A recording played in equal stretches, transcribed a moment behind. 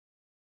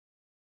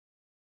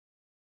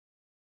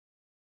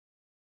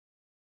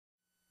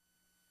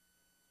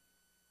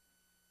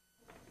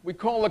We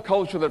call the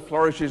culture that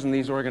flourishes in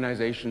these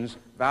organizations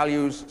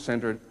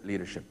values-centered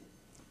leadership.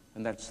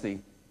 And that's the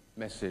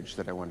message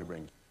that I want to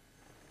bring.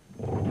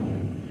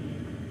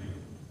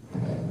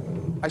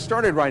 I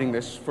started writing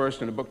this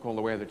first in a book called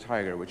The Way of the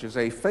Tiger, which is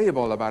a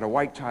fable about a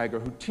white tiger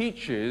who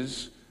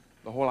teaches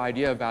the whole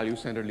idea of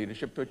value-centered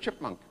leadership to a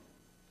chipmunk.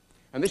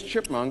 And this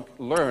chipmunk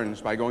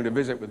learns by going to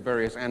visit with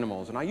various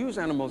animals. And I use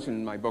animals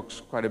in my books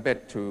quite a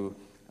bit to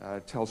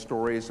tell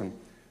stories and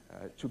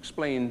to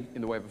explain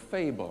in the way of a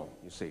fable,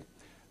 you see.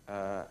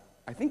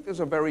 I think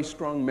there's a very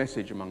strong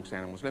message amongst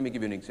animals. Let me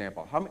give you an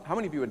example. How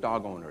many of you are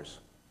dog owners?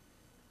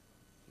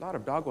 A lot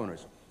of dog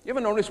owners. You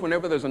ever notice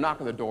whenever there's a knock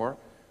at the door,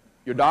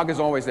 your dog is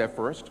always there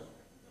first?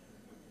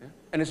 Yeah?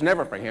 And it's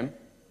never for him.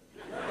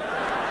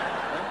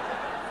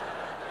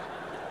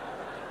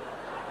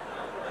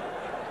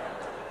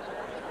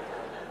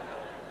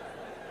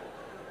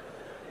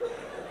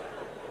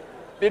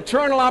 The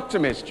eternal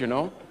optimist, you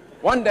know.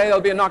 One day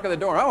there'll be a knock at the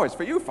door. Oh, it's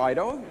for you,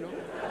 Fido. You know?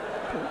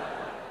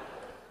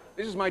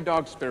 This is my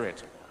dog,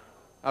 Spirit.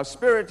 Now,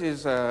 Spirit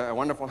is a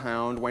wonderful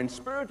hound. When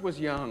Spirit was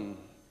young,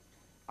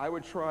 I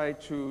would try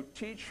to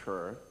teach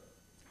her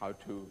how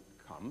to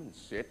come and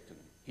sit and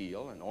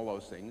heel and all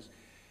those things.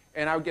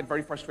 And I would get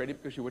very frustrated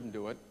because she wouldn't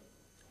do it.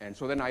 And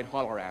so then I'd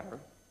holler at her,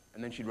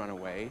 and then she'd run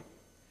away.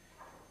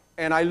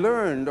 And I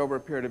learned over a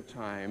period of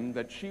time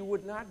that she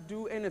would not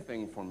do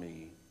anything for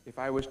me if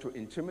I was to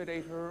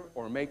intimidate her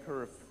or make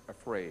her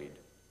afraid.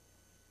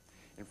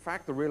 In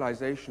fact, the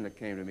realization that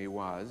came to me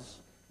was,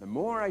 the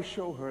more I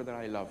show her that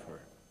I love her,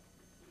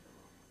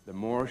 the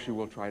more she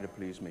will try to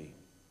please me.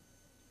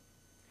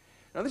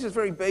 Now, this is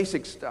very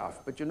basic stuff,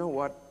 but you know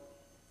what?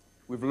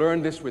 We've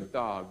learned this with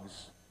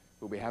dogs,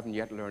 but we haven't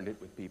yet learned it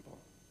with people.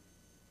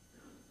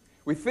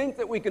 We think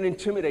that we can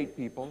intimidate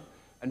people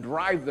and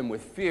drive them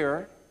with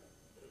fear,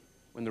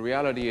 when the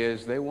reality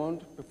is they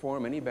won't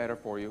perform any better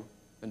for you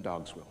than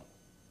dogs will.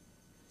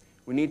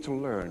 We need to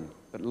learn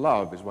that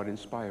love is what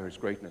inspires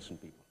greatness in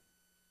people.